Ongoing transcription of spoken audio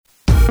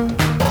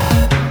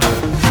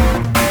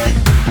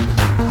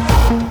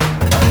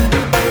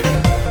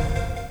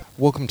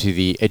Welcome to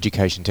the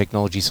Education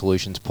Technology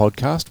Solutions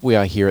podcast. We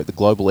are here at the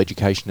Global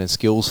Education and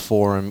Skills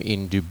Forum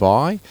in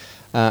Dubai,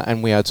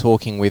 and we are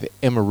talking with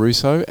Emma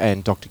Russo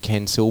and Dr.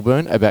 Ken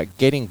Silburn about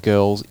getting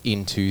girls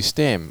into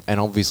STEM. And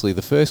obviously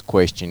the first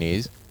question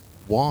is,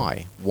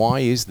 why?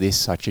 Why is this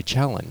such a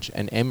challenge?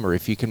 And Emma,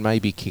 if you can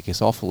maybe kick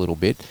us off a little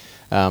bit,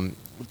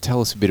 tell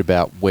us a bit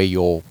about where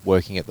you're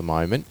working at the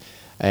moment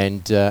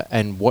and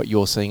what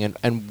you're seeing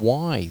and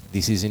why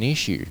this is an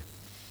issue.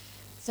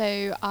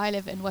 So I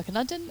live and work in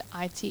London.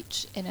 I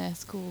teach in a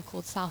school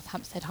called South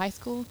Hampstead High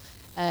School.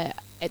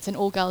 It's an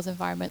all-girls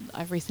environment that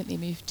I've recently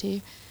moved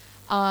to.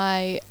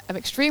 I am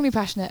extremely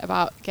passionate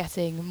about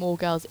getting more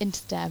girls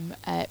into STEM,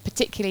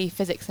 particularly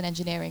physics and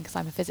engineering, because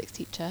I'm a physics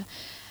teacher,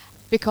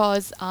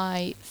 because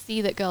I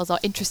see that girls are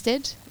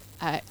interested.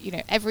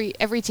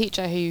 Every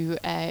teacher who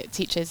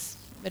teaches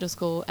middle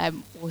school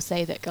will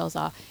say that girls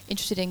are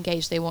interested,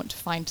 engaged, they want to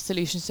find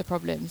solutions to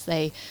problems,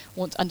 they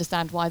want to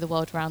understand why the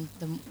world around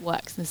them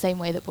works in the same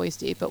way that boys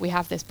do. But we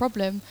have this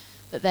problem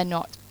that they're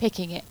not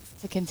picking it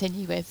to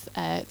continue with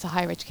to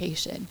higher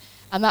education.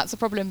 And that's a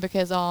problem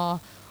because our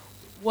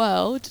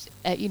world,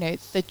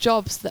 the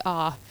jobs that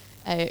are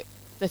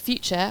the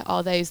future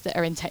are those that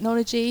are in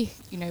technology,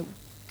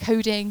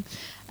 coding,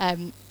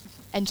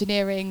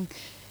 engineering.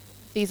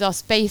 These are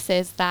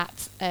spaces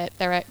that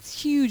there are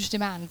huge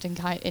demand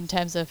in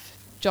terms of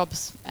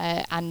jobs,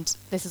 and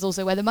this is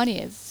also where the money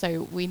is.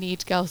 So we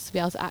need girls to be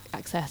able to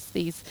access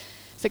these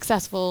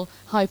successful,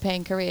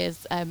 high-paying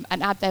careers and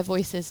add their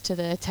voices to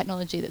the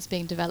technology that's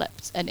being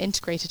developed and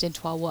integrated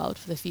into our world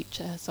for the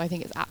future. So I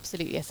think it's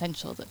absolutely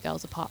essential that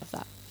girls are part of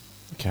that.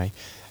 Okay.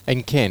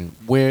 And Ken,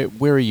 where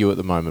are you at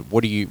the moment?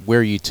 Where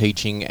are you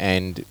teaching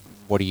and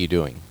what are you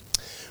doing?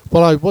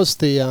 Well, I was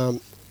the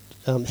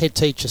head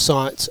teacher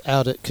science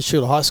out at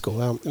Casula High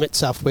School, met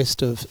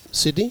southwest of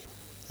Sydney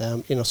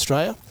in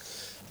Australia,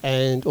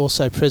 and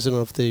also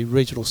president of the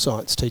Regional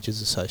Science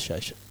Teachers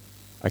Association.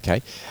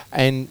 Okay.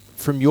 And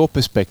from your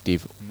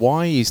perspective,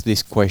 why is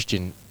this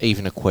question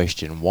even a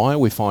question? Why are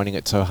we finding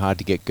it so hard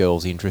to get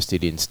girls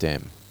interested in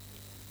STEM?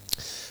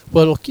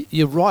 Well, look,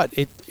 you're right.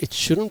 It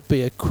shouldn't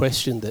be a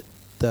question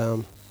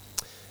that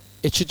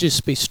it should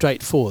just be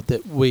straightforward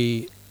that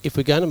if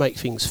we're going to make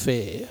things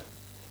fair,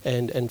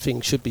 and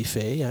things should be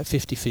fair,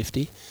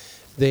 50-50,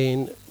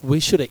 then we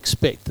should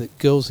expect that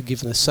girls are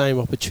given the same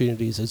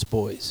opportunities as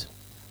boys.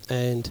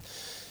 And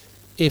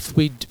if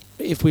we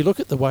look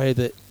at the way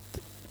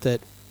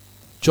that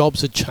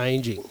jobs are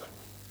changing,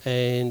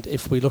 and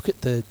if we look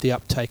at the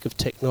uptake of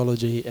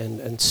technology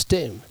and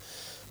STEM,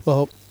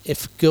 well,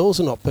 if girls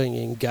are not being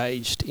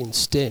engaged in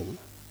STEM,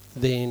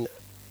 then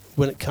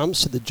when it comes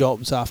to the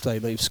jobs after they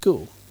leave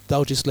school,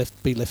 they'll just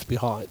be left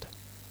behind.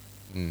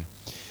 Mm.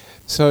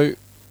 So,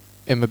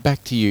 Emma,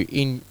 back to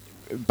you.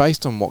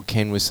 Based on what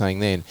Ken was saying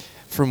then,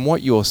 from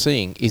what you're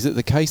seeing, is it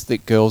the case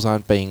that girls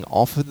aren't being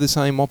offered the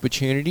same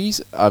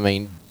opportunities? I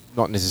mean,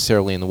 not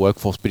necessarily in the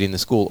workforce, but in the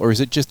school, or is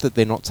it just that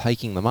they're not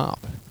taking them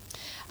up?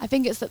 I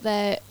think it's that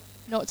they're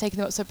not taking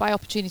them up. So by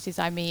opportunities,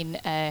 I mean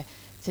to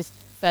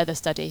further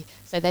study.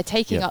 So they're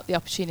taking up the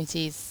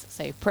opportunities,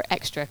 so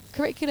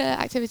extracurricular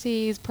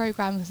activities,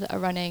 programs that are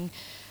running.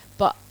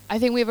 But I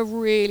think we have a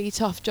really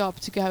tough job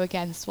to go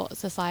against what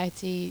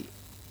society,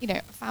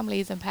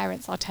 families and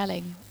parents are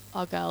telling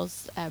our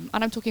girls. And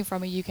I'm talking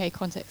from a UK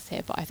context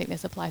here, but I think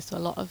this applies to a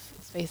lot of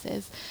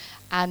spaces.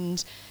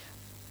 And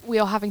we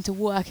are having to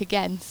work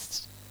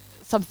against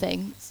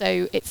something.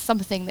 So it's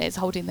something that is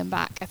holding them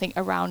back. I think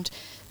around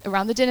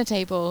the dinner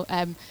table,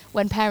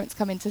 when parents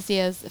come in to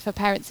see us for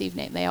parents'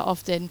 evening, they are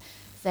often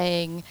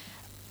saying,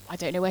 I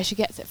don't know where she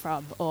gets it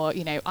from, or,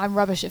 I'm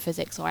rubbish at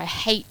physics, or I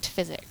hate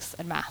physics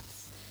and maths.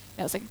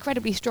 It's an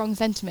incredibly strong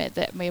sentiment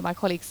that me and my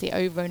colleagues see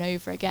over and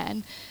over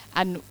again.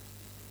 And,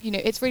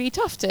 it's really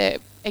tough to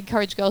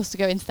encourage girls to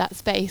go into that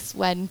space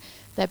when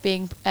they're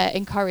being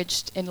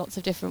encouraged in lots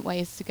of different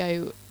ways to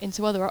go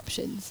into other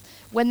options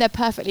when they're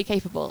perfectly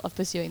capable of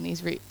pursuing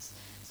these routes.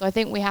 So I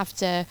think we have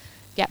to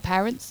get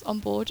parents on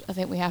board. I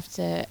think we have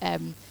to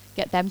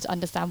get them to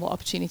understand what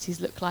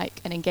opportunities look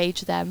like and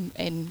engage them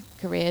in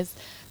careers.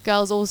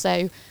 Girls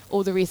also,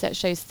 all the research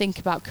shows, think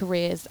about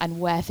careers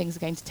and where things are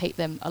going to take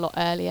them a lot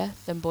earlier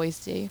than boys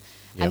do.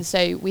 Yep. And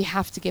so we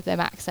have to give them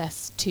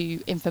access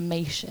to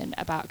information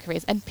about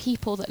careers and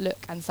people that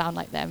look and sound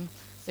like them.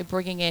 So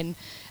bringing in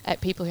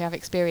people who have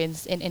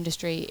experience in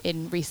industry,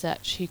 in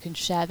research, who can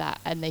share that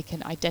and they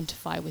can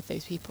identify with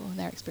those people and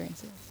their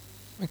experiences.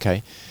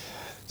 Okay.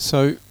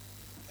 So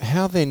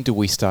how then do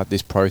we start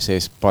this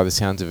process, by the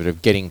sounds of it,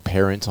 of getting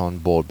parents on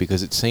board?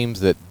 Because it seems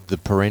that the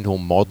parental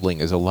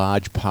modelling is a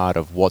large part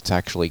of what's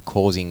actually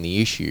causing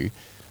the issue.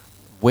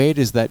 Where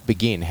does that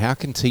begin? How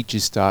can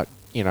teachers start,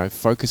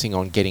 focusing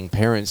on getting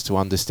parents to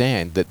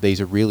understand that these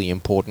are really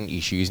important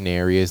issues and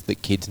areas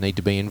that kids need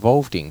to be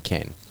involved in,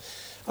 Ken?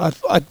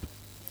 I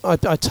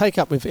take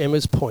up with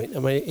Emma's point. I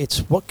mean, it's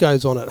what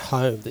goes on at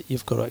home that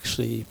you've got to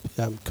actually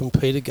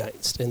compete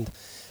against. And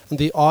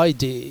the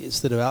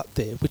ideas that are out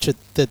there, which are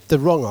the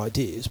wrong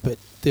ideas, but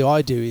the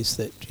idea is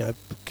that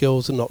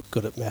girls are not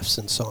good at maths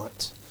and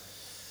science,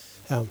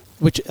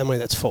 which,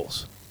 that's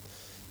false.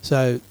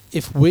 So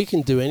if we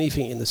can do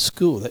anything in the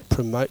school that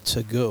promotes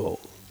a girl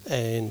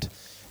and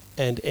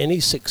any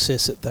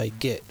success that they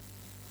get,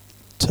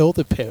 tell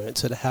the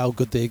parents that how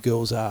good their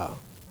girls are,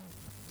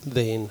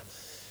 then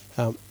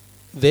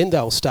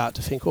they'll start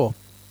to think, oh,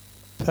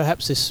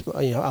 perhaps this,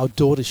 our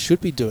daughters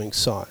should be doing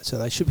science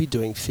and they should be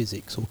doing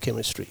physics or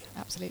chemistry.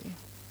 Absolutely.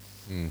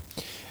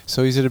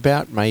 So is it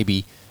about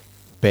maybe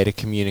better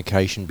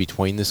communication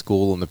between the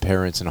school and the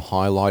parents and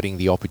highlighting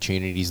the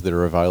opportunities that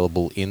are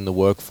available in the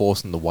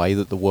workforce and the way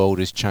that the world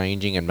is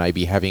changing, and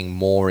maybe having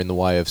more in the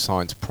way of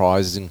science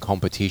prizes and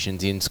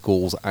competitions in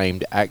schools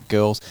aimed at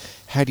girls?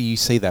 How do you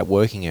see that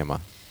working,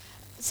 Emma?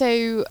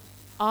 So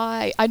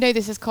I know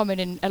this is common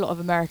in a lot of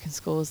American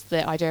schools,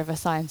 the idea of a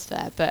science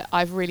fair, but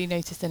I've really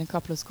noticed in a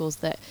couple of schools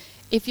that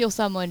if you're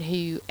someone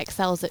who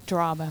excels at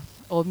drama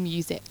or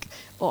music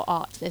or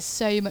art, there's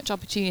so much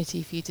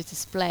opportunity for you to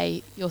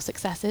display your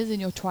successes and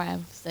your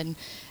triumphs, and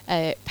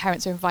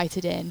parents are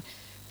invited in.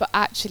 But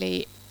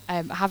actually,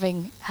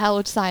 having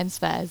held science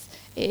fairs,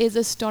 it is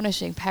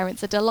astonishing.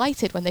 Parents are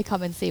delighted when they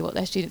come and see what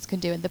their students can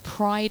do and the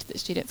pride that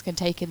students can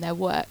take in their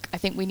work. I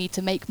think we need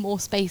to make more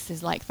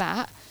spaces like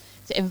that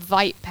to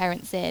invite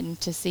parents in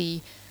to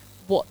see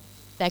what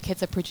their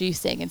kids are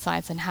producing in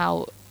science and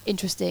how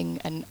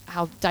interesting and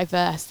how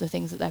diverse the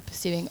things that they're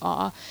pursuing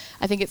are.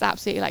 I think it's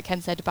absolutely, like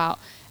Ken said, about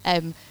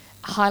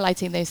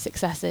highlighting those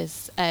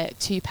successes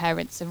to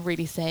parents and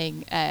really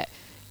saying,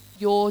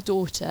 your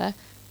daughter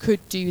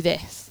could do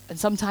this. And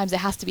sometimes it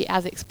has to be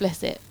as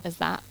explicit as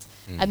that.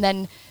 And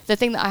then the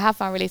thing that I have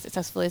found really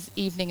successful is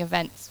evening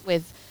events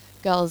with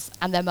girls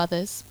and their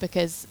mothers,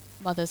 because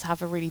mothers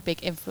have a really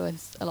big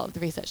influence, a lot of the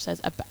research says,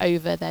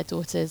 over their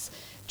daughters'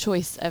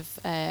 choice of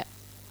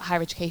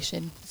higher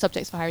education,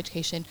 subjects for higher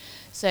education.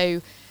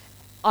 So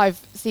I've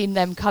seen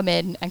them come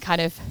in and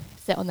kind of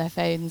sit on their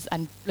phones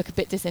and look a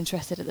bit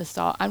disinterested at the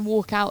start and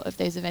walk out of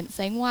those events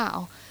saying,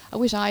 wow, I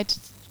wish I'd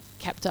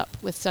kept up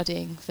with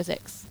studying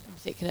physics in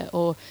particular,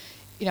 or,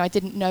 I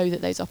didn't know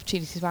that those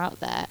opportunities were out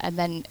there. And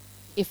then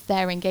if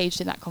they're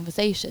engaged in that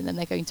conversation, then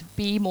they're going to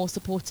be more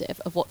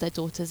supportive of what their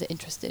daughters are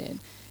interested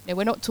in.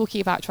 We're not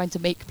talking about trying to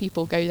make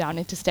people go down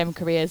into STEM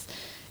careers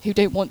who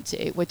don't want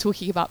to. We're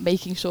talking about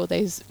making sure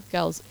those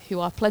girls who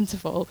are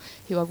plentiful,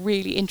 who are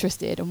really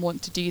interested and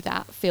want to do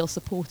that, feel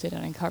supported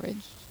and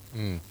encouraged.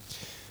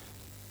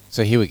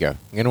 So here we go.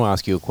 I'm going to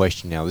ask you a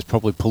question now. This is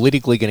probably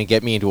politically going to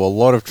get me into a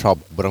lot of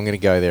trouble, but I'm going to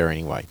go there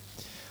anyway.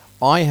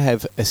 I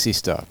have a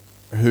sister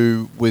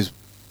who was,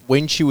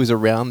 when she was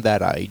around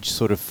that age,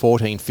 sort of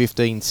 14,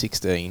 15,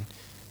 16,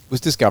 was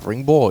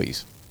discovering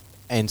boys.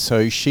 And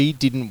so she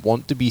didn't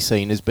want to be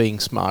seen as being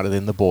smarter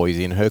than the boys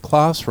in her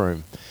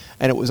classroom.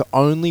 And it was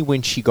only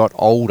when she got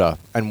older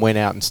and went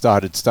out and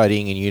started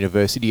studying in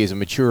university as a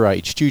mature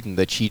age student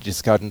that she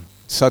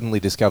suddenly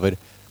discovered,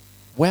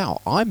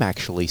 wow, I'm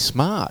actually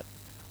smart.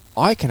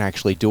 I can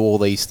actually do all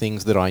these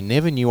things that I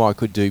never knew I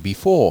could do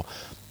before.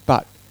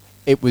 But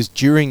it was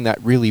during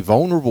that really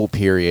vulnerable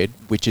period,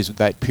 which is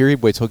that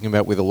period we're talking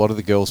about with a lot of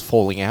the girls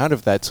falling out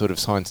of that sort of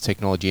science,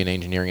 technology and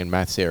engineering and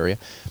maths area,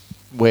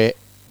 where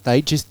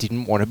they just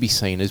didn't want to be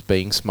seen as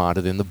being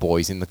smarter than the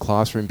boys in the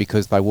classroom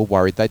because they were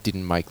worried that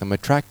didn't make them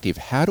attractive.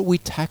 How do we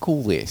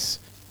tackle this?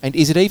 And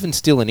is it even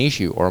still an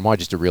issue, or am I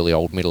just a really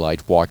old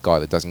middle-aged white guy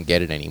that doesn't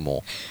get it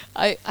anymore?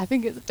 I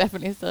think it's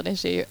definitely still an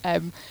issue.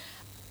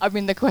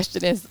 The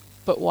question is,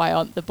 but why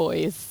aren't the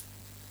boys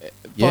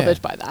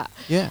bothered by that?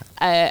 Yeah.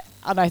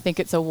 And I think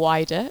it's a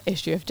wider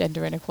issue of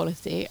gender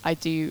inequality. I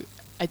do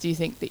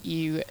think that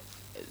you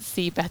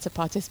see better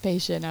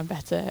participation and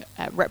better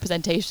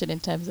representation in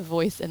terms of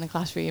voice in the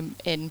classroom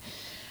in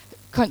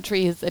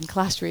countries and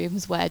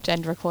classrooms where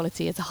gender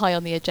equality is high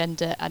on the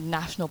agenda and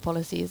national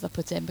policies are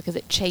put in, because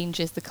it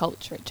changes the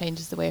culture, it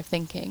changes the way of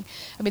thinking.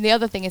 The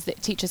other thing is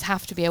that teachers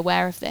have to be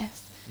aware of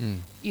this.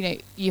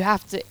 You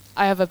have to.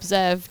 I have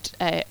observed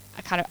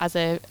kind of as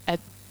a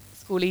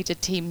school leader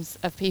teams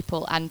of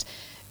people, and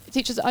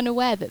teachers are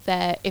unaware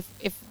that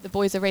if the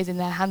boys are raising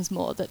their hands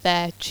more, that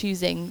they're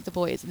choosing the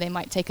boys and they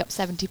might take up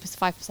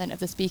 75% of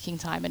the speaking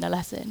time in a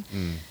lesson.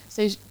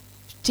 So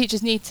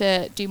teachers need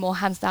to do more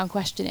hands down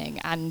questioning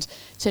and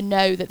to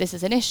know that this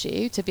is an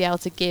issue, to be able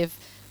to give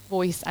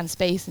voice and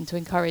space and to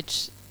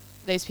encourage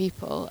those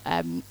people.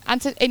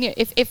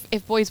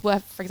 If boys were,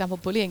 for example,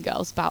 bullying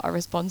girls about a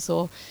response,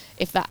 or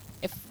if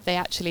they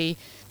actually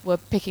were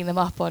picking them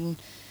up on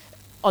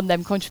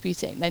them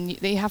contributing, then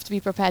you have to be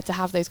prepared to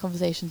have those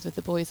conversations with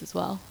the boys as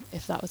well,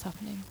 if that was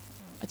happening.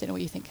 I don't know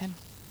what you think, Ken.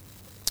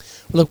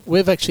 Look,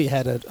 we've actually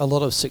had a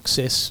lot of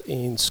success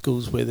in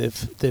schools where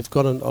they've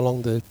gone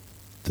along the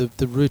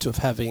route of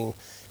having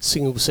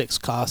single-sex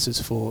classes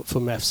for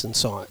maths and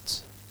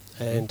science.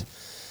 And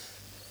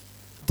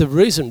the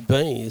reason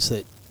being is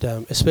that,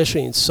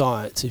 especially in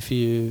science, if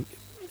you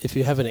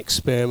have an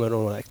experiment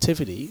or an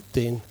activity,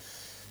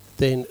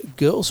 then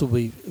girls will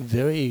be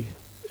very,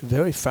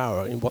 very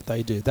thorough in what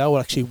they do. They will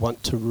actually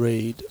want to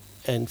read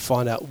and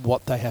find out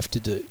what they have to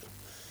do.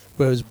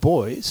 Whereas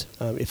boys,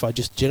 if I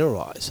just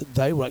generalise,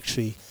 they will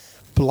actually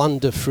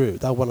blunder through.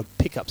 They'll want to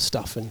pick up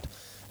stuff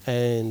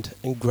and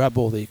grab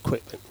all the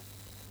equipment.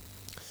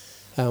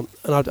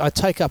 And I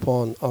take up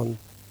on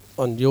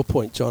your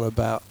point, John,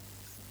 about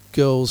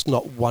girls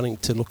not wanting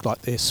to look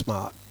like they're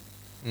smart.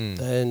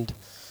 And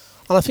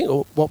I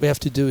think what we have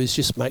to do is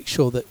just make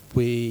sure that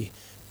we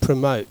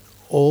promote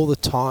all the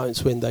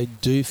times when they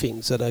do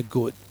things that are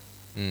good.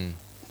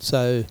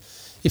 So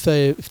if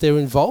they're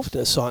involved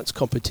in a science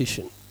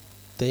competition,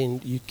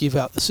 then you give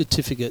out the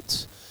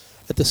certificates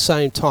at the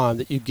same time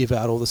that you give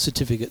out all the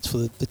certificates for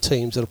the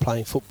teams that are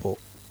playing football.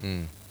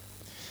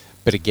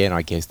 But again,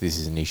 I guess this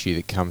is an issue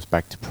that comes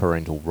back to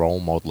parental role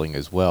modelling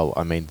as well.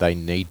 I mean, they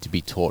need to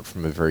be taught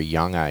from a very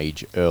young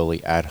age,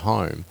 early at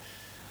home,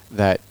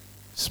 that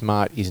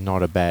smart is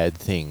not a bad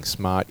thing.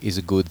 Smart is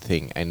a good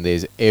thing. And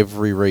there's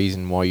every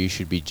reason why you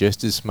should be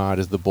just as smart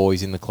as the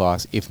boys in the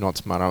class, if not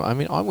smarter. I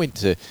mean, I went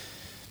to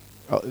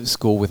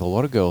school with a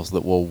lot of girls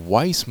that were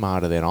way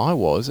smarter than I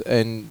was,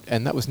 and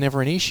that was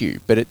never an issue.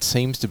 But it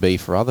seems to be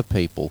for other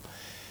people.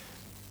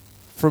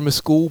 From a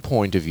school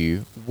point of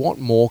view, what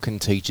more can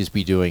teachers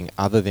be doing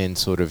other than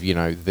sort of,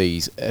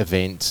 these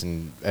events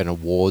and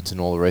awards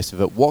and all the rest of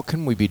it? What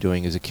can we be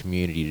doing as a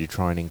community to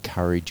try and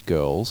encourage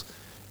girls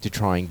to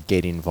try and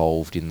get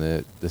involved in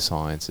the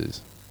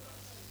sciences?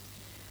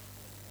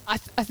 I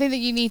think that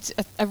you need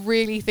to, I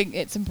really think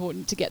it's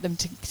important to get them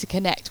to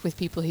connect with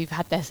people who've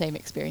had their same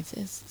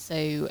experiences.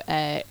 So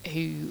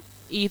who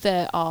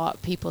either are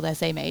people their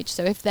same age.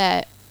 So if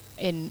they're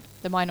in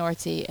the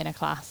minority in a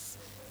class,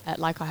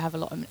 like I have a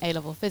lot of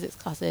A-level physics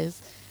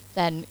classes,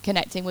 then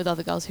connecting with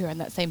other girls who are in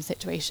that same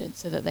situation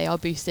so that they are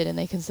boosted and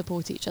they can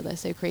support each other.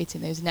 So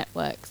creating those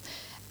networks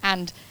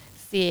and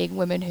seeing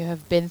women who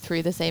have been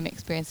through the same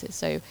experiences.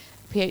 So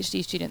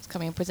PhD students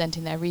coming and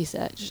presenting their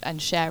research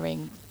and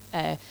sharing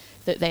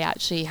that they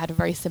actually had a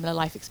very similar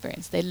life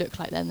experience. They look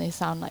like them, they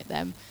sound like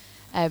them.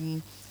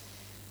 I've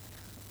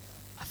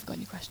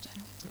forgotten your question.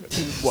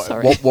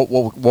 Sorry.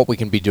 What we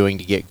can be doing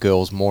to get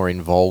girls more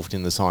involved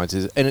in the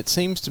sciences. And it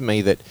seems to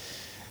me that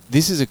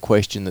this is a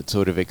question that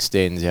sort of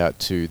extends out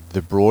to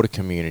the broader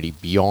community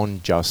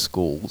beyond just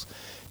schools,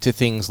 to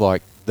things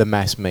like the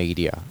mass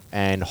media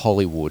and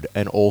Hollywood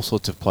and all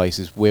sorts of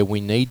places where we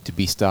need to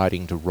be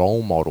starting to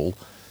role model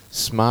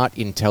smart,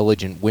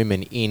 intelligent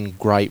women in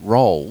great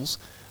roles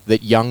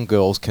that young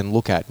girls can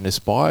look at and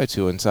aspire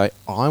to and say,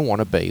 I want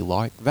to be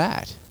like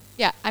that.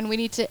 Yeah, and we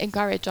need to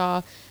encourage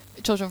our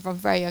children from a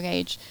very young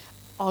age,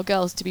 our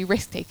girls, to be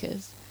risk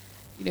takers.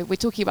 We're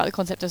talking about the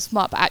concept of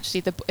smart, but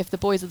actually if the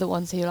boys are the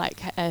ones who,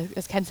 like,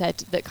 as Ken said,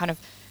 that kind of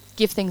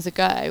give things a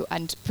go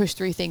and push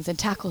through things and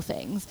tackle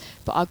things,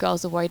 but our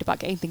girls are worried about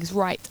getting things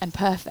right and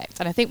perfect.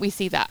 And I think we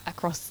see that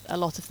across a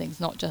lot of things,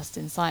 not just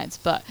in science,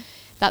 but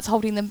that's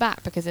holding them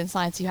back, because in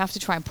science you have to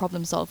try and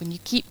problem solve, and you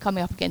keep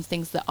coming up against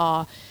things that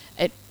are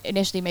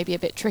initially maybe a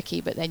bit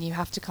tricky, but then you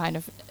have to kind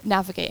of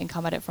navigate and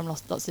come at it from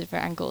lots of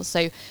different angles.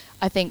 So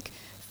I think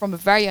from a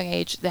very young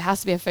age there has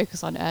to be a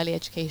focus on early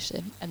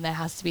education, and there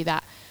has to be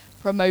that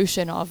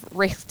promotion of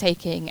risk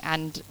taking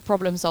and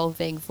problem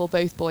solving for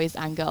both boys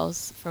and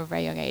girls from a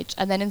very young age.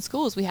 And then in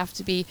schools we have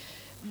to be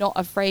not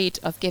afraid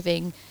of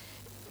giving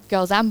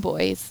girls and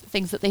boys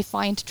things that they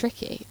find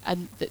tricky,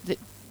 and that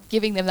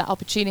giving them that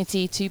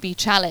opportunity to be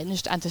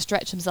challenged and to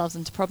stretch themselves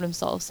and to problem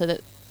solve, so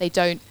that they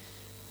don't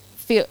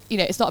feel,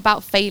 it's not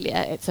about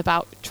failure, it's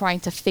about trying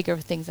to figure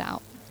things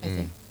out, I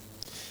think.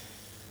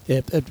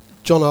 Yeah,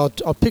 John,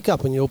 I'll pick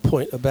up on your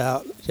point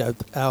about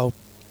our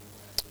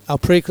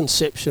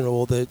preconception,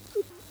 or the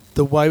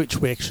way which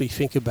we actually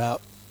think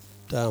about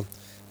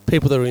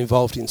people that are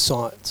involved in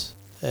science.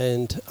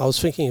 And I was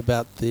thinking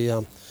about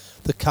the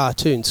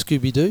cartoon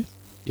Scooby-Doo.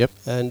 Yep.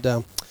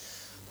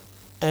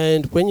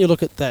 And when you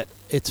look at that,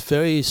 it's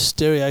very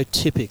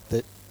stereotypic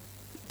that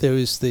there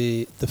is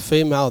the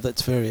female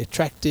that's very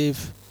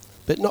attractive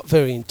but not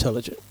very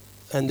intelligent,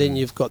 and then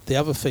you've got the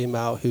other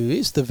female who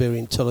is the very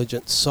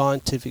intelligent,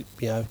 scientific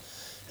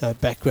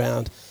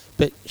background,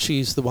 but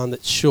she's the one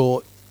that's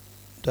short,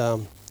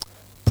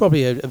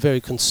 probably a very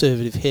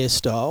conservative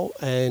hairstyle,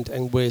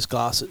 and wears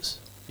glasses.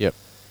 Yep.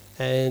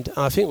 And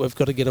I think we've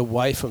got to get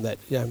away from that.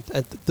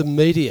 And the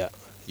media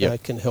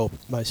can help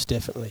most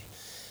definitely.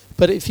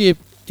 But if you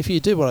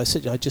do what I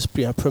said, just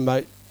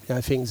promote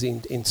things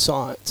in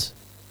science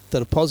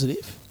that are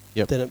positive,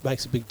 then it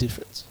makes a big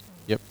difference.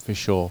 Yep, for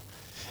sure.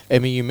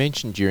 Emma, you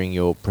mentioned during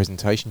your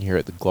presentation here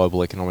at the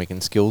Global Economic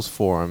and Skills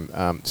Forum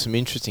some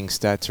interesting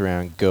stats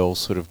around girls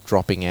sort of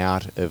dropping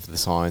out of the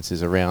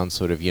sciences around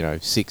sort of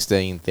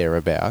 16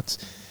 thereabouts.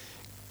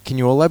 Can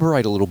you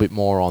elaborate a little bit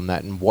more on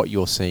that and what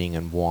you're seeing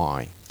and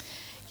why?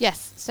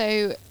 Yes,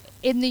 so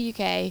in the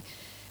UK,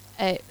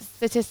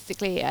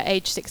 statistically at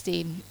age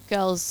 16,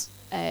 girls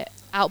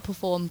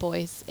outperform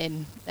boys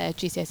in their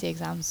GCSE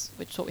exams,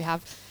 which is what we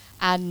have,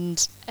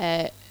 and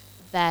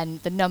then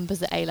the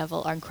numbers at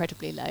A-level are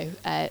incredibly low.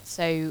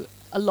 So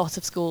a lot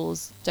of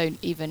schools don't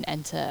even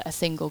enter a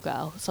single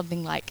girl.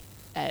 Something like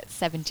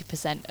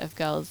 70% of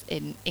girls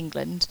in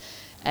England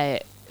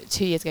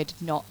 2 years ago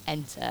did not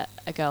enter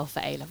a girl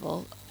for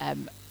A-level.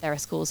 There are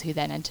schools who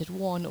then entered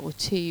 1 or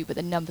 2, but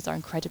the numbers are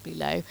incredibly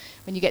low.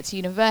 When you get to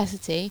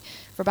university,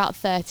 for about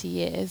 30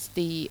 years,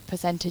 the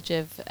percentage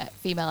of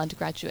female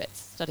undergraduates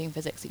studying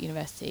physics at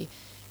university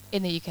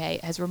in the UK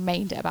has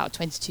remained at about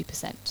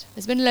 22%.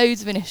 There's been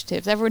loads of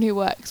initiatives. Everyone who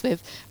works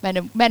with men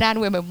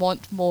and women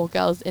want more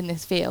girls in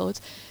this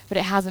field, but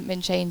it hasn't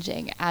been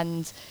changing.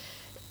 And,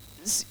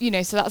 so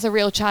that's a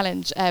real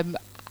challenge.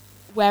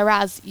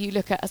 Whereas you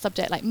look at a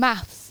subject like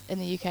maths in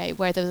the UK,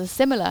 where there was a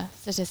similar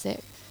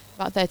statistic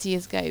about 30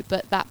 years ago,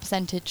 but that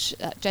percentage,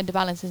 gender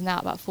balance is now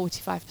about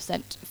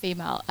 45%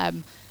 female.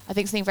 I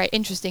think something very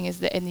interesting is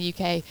that in the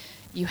UK,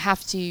 you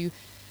have to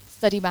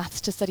study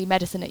maths to study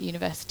medicine at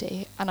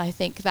university, and I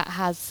think that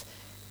has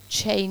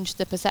changed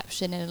the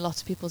perception in a lot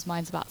of people's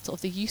minds about sort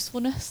of the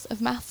usefulness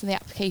of maths and the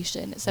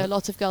application. So a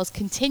lot of girls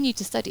continue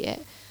to study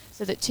it,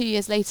 so that 2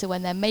 years later,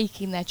 when they're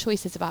making their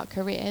choices about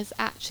careers,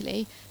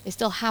 actually they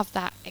still have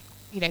that,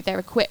 they're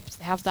equipped,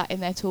 they have that in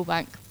their tool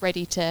bank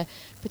ready to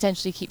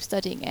potentially keep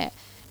studying it.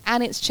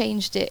 And it's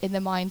changed it in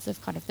the minds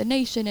of kind of the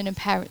nation and in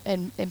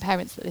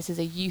parents that this is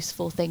a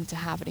useful thing to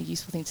have and a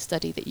useful thing to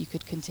study that you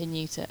could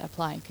continue to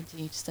apply and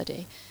continue to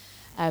study.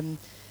 And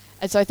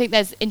so I think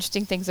there's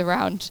interesting things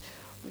around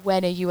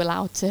when are you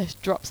allowed to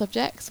drop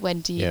subjects,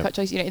 when do you cut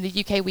choice. In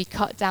the UK we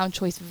cut down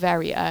choice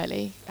very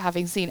early,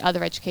 having seen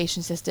other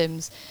education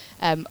systems.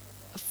 Having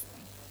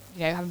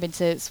been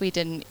to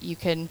Sweden, you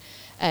can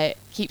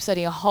keep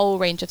studying a whole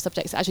range of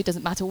subjects. It actually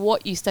doesn't matter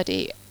what you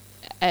study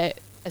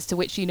as to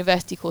which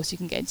university course you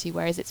can get into,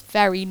 whereas it's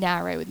very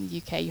narrow in the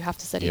UK. You have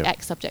to study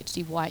X subject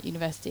to do Y at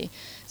university.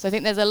 So I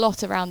think there's a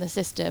lot around the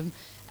system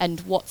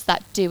and what's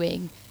that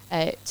doing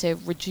to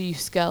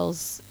reduce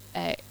girls'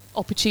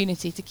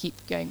 opportunity to keep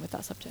going with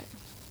that subject.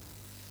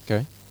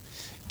 Okay.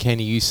 Ken,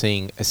 are you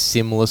seeing a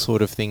similar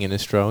sort of thing in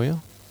Australia?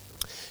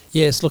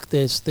 Yes, look,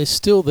 there's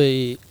still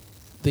the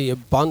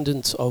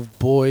abundance of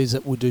boys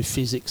that will do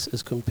physics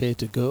as compared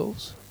to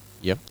girls.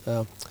 Yep.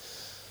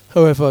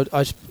 However,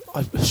 I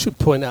should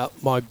point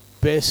out my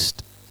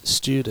best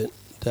student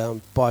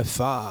by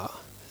far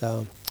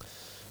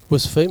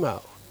was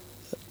female,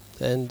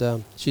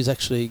 and she's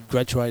actually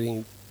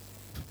graduating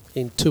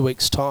in 2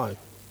 weeks' time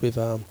with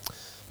her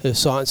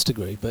science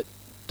degree. But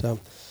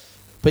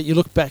you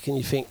look back and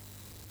you think,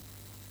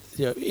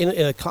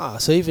 in a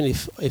class, even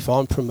if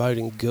I'm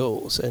promoting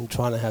girls and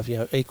trying to have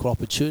equal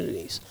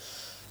opportunities,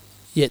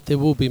 yet there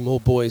will be more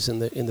boys in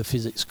the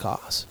physics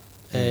class.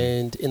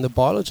 And in the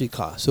biology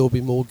class, there will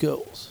be more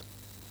girls.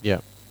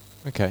 Yeah.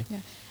 Okay. Yeah.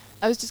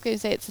 I was just going to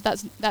say,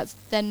 that's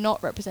then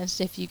not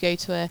representative if you go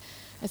to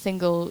a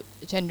single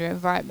gender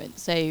environment.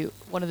 So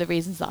one of the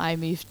reasons that I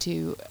moved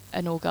to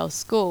an all-girls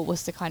school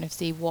was to kind of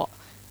see what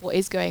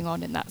is going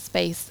on in that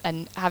space,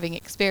 and having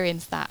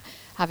experienced that,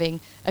 having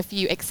a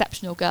few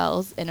exceptional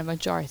girls in a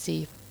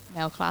majority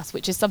male class,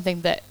 which is something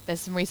that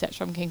there's some research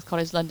from King's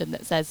College London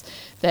that says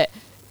that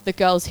the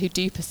girls who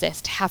do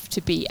persist have to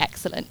be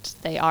excellent.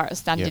 They are at a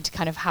standard to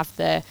kind of have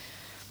the,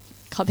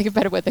 can't think of a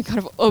better word than kind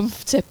of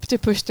oomph to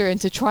push through and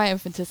to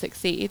triumph and to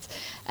succeed.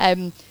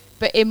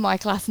 But in my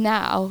class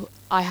now,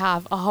 I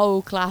have a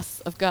whole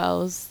class of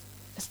girls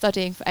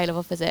studying for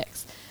A-level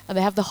physics, and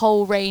they have the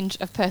whole range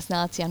of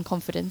personality and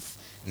confidence.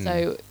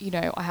 So,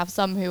 I have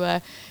some who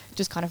are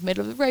just kind of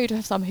middle of the road. I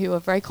have some who are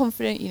very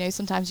confident.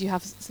 Sometimes you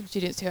have some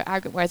students who are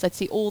arrogant, whereas I'd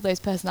see all those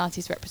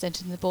personalities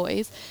represented in the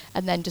boys,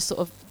 and then just sort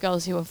of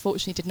girls who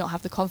unfortunately did not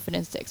have the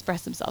confidence to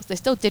express themselves. They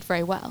still did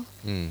very well,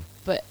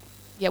 but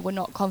we're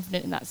not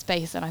confident in that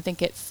space. And I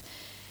think it's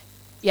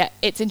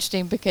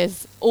interesting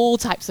because all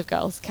types of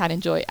girls can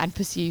enjoy and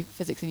pursue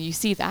physics, and you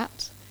see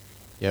that.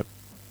 Yep.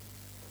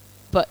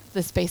 But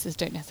the spaces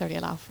don't necessarily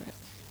allow for it.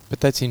 But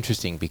that's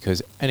interesting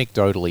because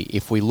anecdotally,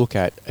 if we look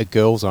at a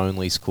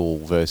girls-only school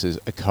versus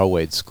a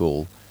co-ed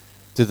school,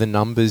 do the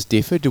numbers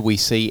differ? Do we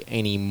see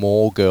any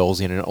more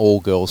girls in an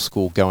all-girls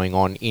school going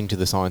on into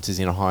the sciences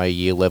in a higher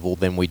year level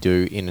than we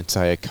do in,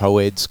 say, a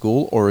co-ed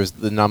school? Or is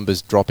the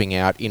numbers dropping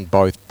out in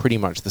both pretty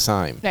much the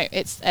same? No,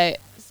 it's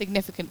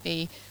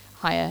significantly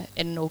higher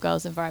in an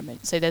all-girls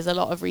environment. So there's a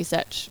lot of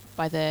research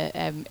by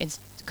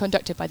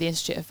conducted by the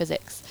Institute of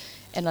Physics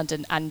in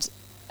London, and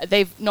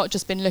they've not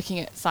just been looking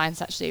at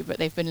science actually, but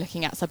they've been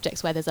looking at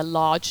subjects where there's a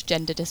large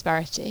gender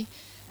disparity.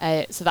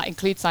 So that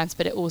includes science,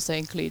 but it also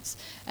includes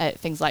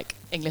things like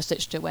English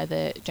literature, where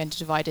the gender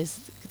divide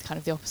is kind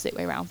of the opposite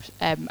way around.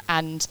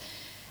 And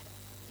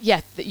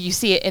you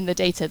see it in the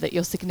data that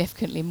you're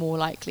significantly more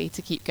likely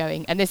to keep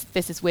going. And this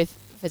is with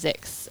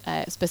physics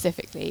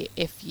specifically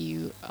if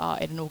you are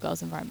in an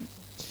all-girls environment.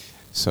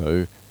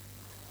 So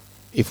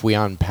if we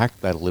unpack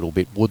that a little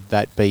bit, would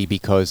that be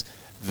because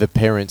the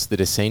parents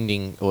that are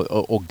sending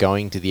or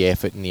going to the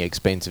effort and the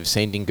expense of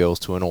sending girls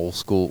to an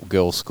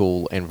all-girls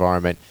school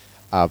environment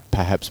are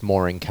perhaps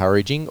more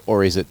encouraging,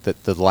 or is it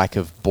that the lack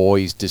of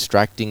boys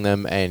distracting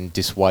them and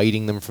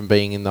dissuading them from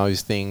being in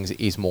those things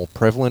is more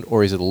prevalent,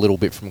 or is it a little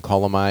bit from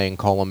column A and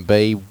column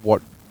B?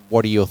 What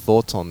are your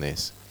thoughts on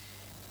this?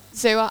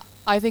 So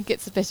I think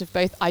it's a bit of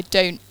both. I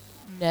don't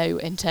know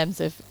in terms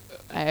of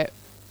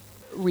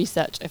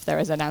research if there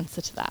is an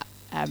answer to that.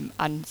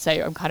 And so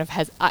I'm kind of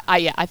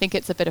I think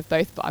it's a bit of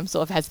both, but I'm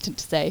sort of hesitant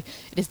to say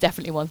it is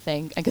definitely one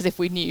thing. And because if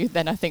we knew,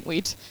 then I think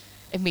we'd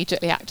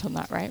immediately act on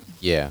that, right?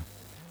 Yeah.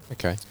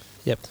 Okay.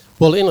 Yep.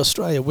 Well, in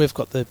Australia, we've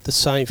got the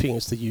same thing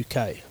as the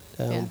UK.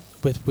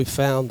 We've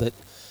found that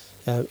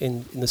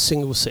in the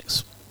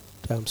single-sex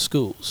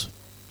schools,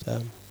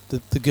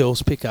 the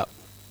girls pick up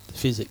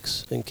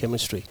physics and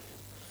chemistry.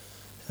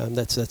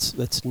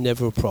 That's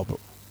never a problem.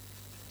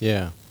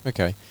 Yeah.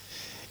 Okay.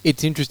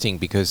 It's interesting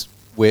because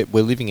we're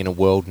living in a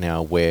world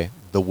now where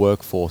the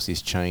workforce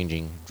is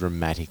changing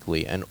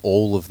dramatically, and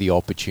all of the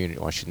opportunity,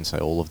 I shouldn't say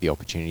all of the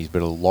opportunities,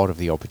 but a lot of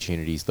the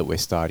opportunities that we're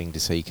starting to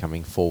see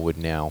coming forward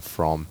now,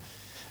 from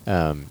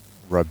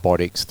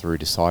robotics through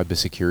to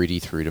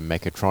cybersecurity, through to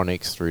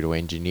mechatronics, through to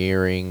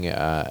engineering,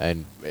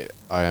 and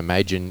I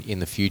imagine in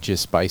the future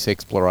space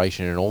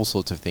exploration and all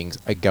sorts of things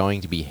are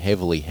going to be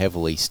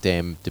heavily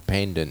STEM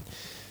dependent.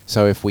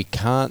 So if we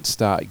can't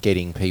start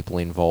getting people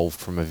involved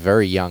from a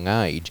very young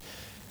age,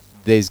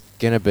 there's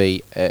going to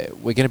be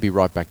we're going to be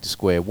right back to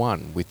square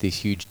one with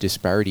this huge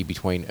disparity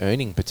between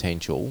earning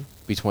potential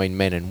between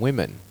men and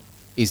women.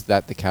 Is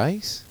that the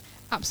case?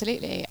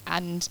 Absolutely.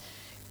 And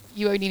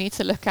you only need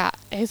to look at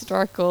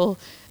historical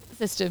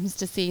systems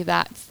to see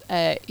that,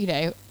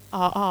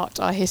 our art,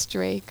 our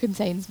history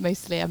contains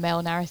mostly a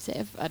male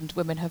narrative, and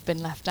women have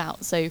been left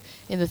out. So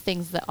in the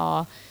things that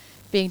are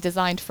being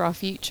designed for our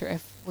future,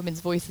 if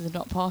women's voices are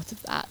not part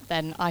of that,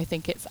 then I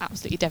think it's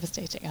absolutely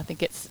devastating. I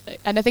think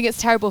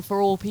it's terrible for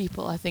all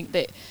people. I think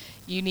that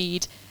you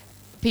need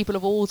people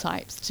of all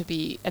types to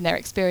be, and their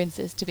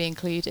experiences to be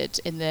included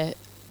in the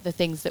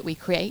things that we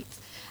create.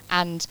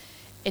 And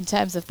in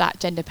terms of that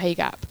gender pay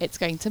gap, it's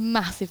going to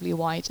massively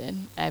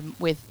widen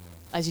with,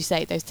 as you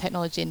say, those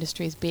technology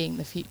industries being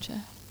the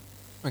future.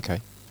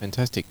 Okay,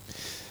 fantastic.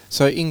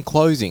 So in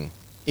closing,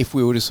 if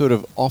we were to sort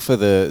of offer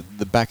the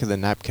back of the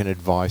napkin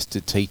advice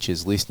to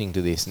teachers listening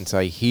to this and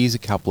say, here's a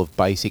couple of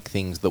basic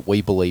things that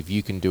we believe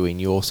you can do in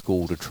your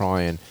school to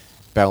try and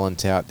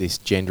balance out this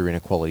gender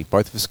inequality,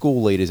 both for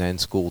school leaders and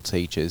school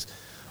teachers,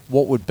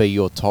 what would be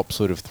your top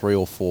sort of 3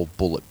 or 4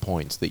 bullet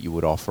points that you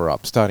would offer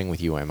up, starting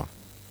with you, Emma?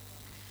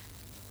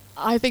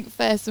 I think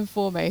first and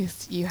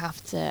foremost, you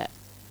have to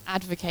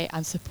advocate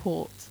and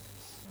support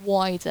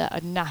wider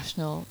and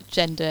national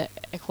gender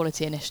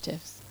equality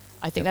initiatives.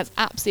 I think that's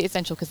absolutely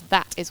essential, because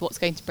that is what's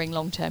going to bring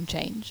long-term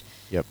change.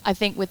 Yep. I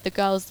think with the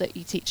girls that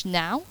you teach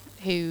now,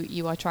 who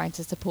you are trying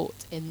to support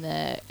in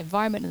the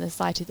environment and the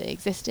society they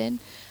exist in,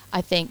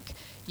 I think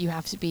you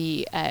have to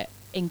be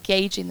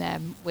engaging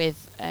them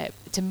with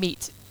to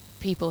meet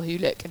people who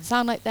look and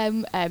sound like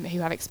them, who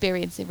have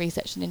experience in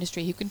research and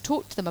industry, who can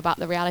talk to them about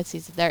the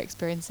realities of their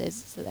experiences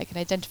so they can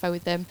identify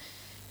with them.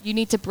 You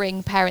need to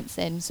bring parents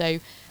in. So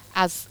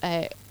as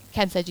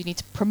Ken said, you need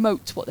to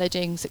promote what they're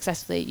doing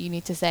successfully. You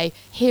need to say,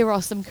 here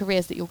are some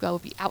careers that your girl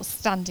would be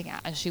outstanding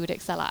at and she would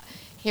excel at.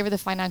 Here are the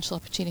financial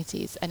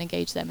opportunities, and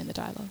engage them in the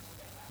dialogue.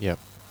 Yep.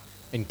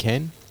 And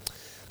Ken?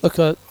 Look,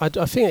 I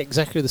think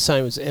exactly the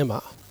same as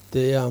Emma.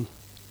 The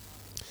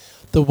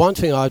one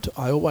thing I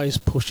always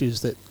push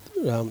is that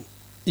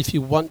if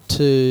you want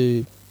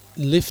to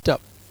lift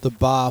up the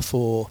bar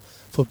for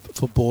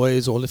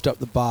boys, or lift up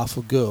the bar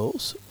for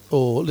girls,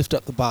 or lift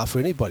up the bar for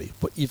anybody,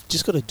 but you've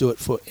just got to do it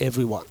for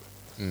everyone.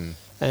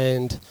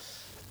 And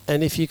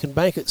if you can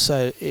make it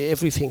so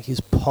everything is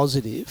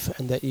positive,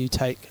 and that you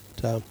take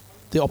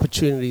the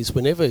opportunities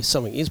whenever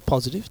something is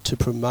positive to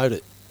promote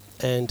it,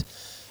 and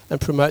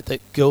promote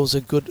that girls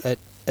are good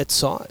at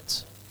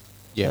science.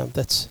 Yeah,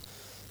 that's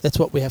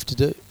what we have to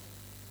do.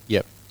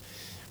 Yep.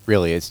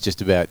 Really, it's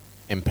just about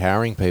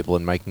empowering people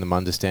and making them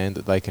understand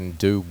that they can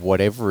do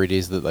whatever it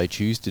is that they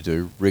choose to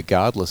do,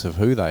 regardless of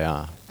who they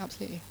are.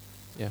 Absolutely.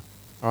 Yeah.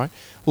 All right.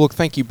 Well, look,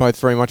 thank you both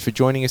very much for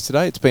joining us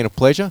today. It's been a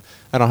pleasure,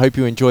 and I hope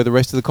you enjoy the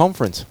rest of the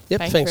conference.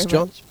 Yep. Thanks,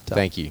 John.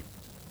 Thank you.